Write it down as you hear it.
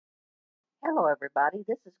Hello everybody,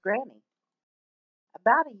 this is Granny.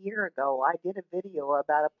 About a year ago, I did a video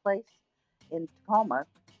about a place in Tacoma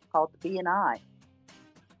called the B&I.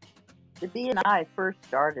 The B&I first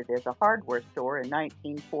started as a hardware store in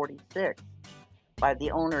 1946 by the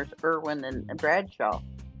owners Irwin and Bradshaw.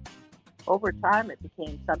 Over time, it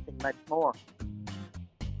became something much more.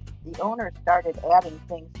 The owners started adding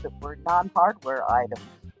things that were non-hardware items.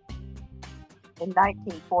 In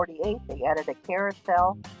 1948, they added a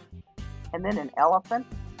carousel and then an elephant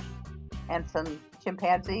and some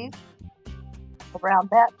chimpanzees. Around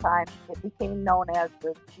that time, it became known as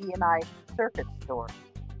the B&I Circuit Store.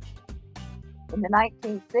 In the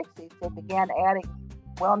 1960s, they began adding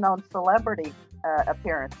well-known celebrity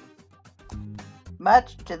appearances.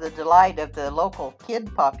 Much to the delight of the local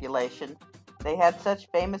kid population, they had such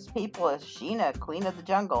famous people as Sheena, Queen of the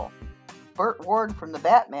Jungle, Burt Ward from the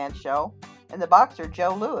Batman show, and the boxer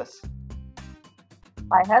Joe Louis.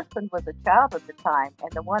 My husband was a child at the time,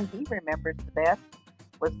 and the one he remembers the best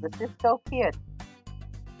was the Cisco Kid.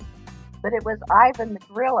 But it was Ivan the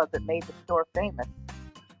Gorilla that made the store famous.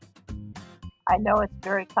 I know it's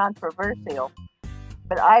very controversial,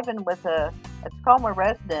 but Ivan was a Tacoma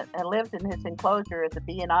resident and lived in his enclosure as a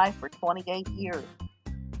B&I for 28 years.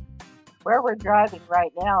 Where we're driving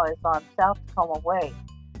right now is on South Tacoma Way,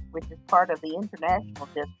 which is part of the International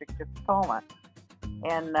District of Tacoma,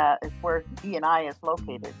 and is where B&I is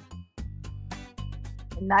located.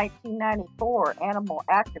 In 1994, animal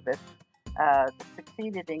activists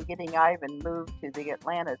succeeded in getting Ivan moved to the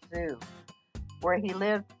Atlanta Zoo, where he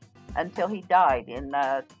lived until he died in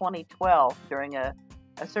 2012 during a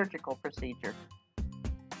surgical procedure.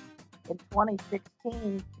 In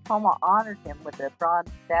 2016, Tacoma honored him with a bronze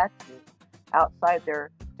statue outside their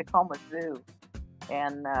Tacoma Zoo,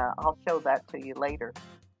 and I'll show that to you later.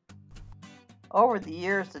 Over the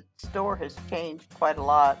years, the store has changed quite a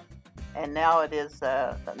lot, and now it is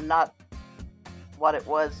not what it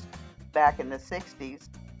was back in the 60s,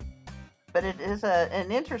 but it is an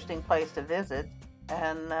interesting place to visit,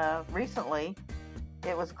 and recently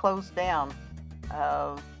it was closed down.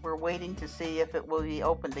 We're waiting to see if it will be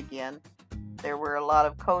opened again. There were a lot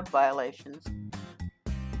of code violations.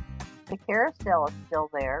 The carousel is still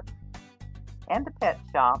there, and the pet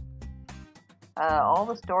shop. All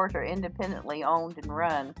the stores are independently owned and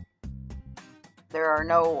run. There are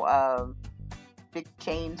no big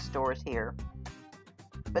chain stores here,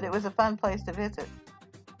 but it was a fun place to visit.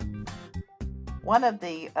 One of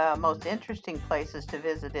the most interesting places to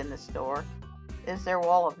visit in the store is their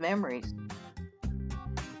wall of memories.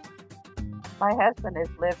 My husband has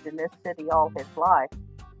lived in this city all his life,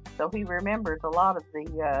 so he remembers a lot of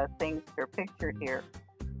the things that are pictured here,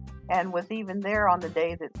 and was even there on the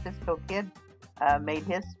day that Cisco Kid made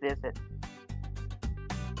his visit.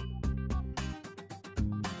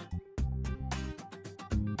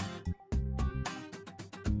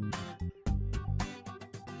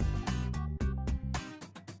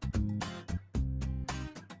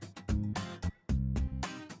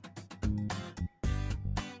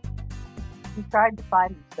 He tried to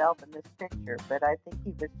find himself in this picture, but I think he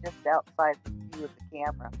was just outside the view of the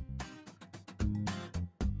camera.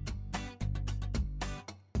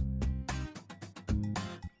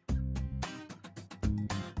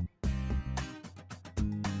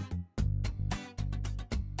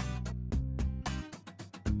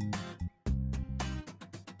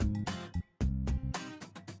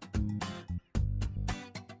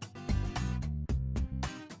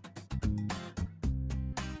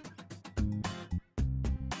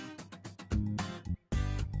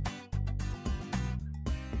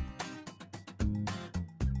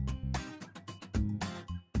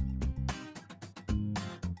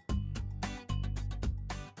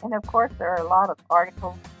 And of course, there are a lot of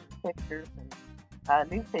articles, and pictures,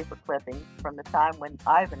 and newspaper clippings from the time when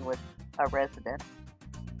Ivan was a resident.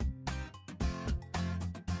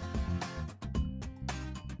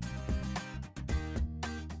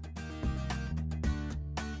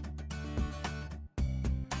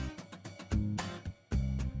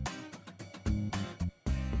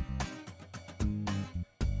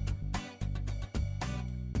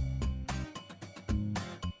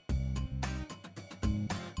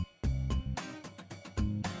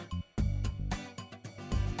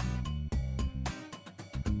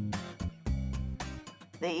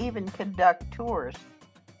 They even conduct tours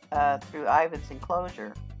through Ivan's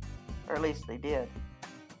enclosure, or at least they did.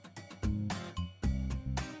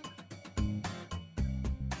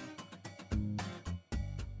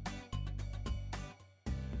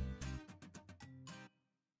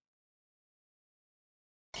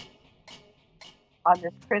 On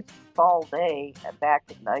this crisp fall day back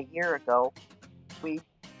a year ago, we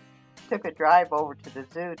took a drive over to the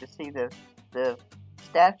zoo to see the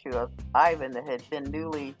statue of Ivan that had been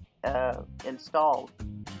newly installed.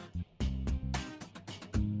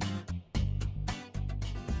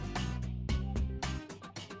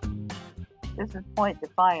 This is Point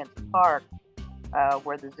Defiance Park,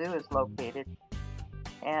 where the zoo is located,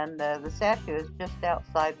 and the statue is just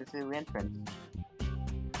outside the zoo entrance.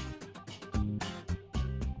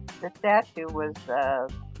 The statue was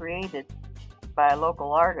created by a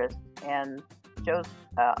local artist and shows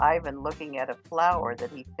Ivan looking at a flower that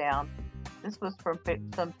he found. This was from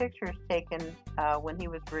some pictures taken when he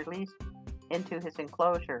was released into his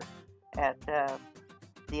enclosure at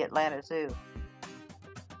the Atlanta Zoo.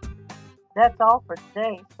 That's all for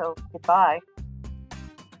today, so goodbye.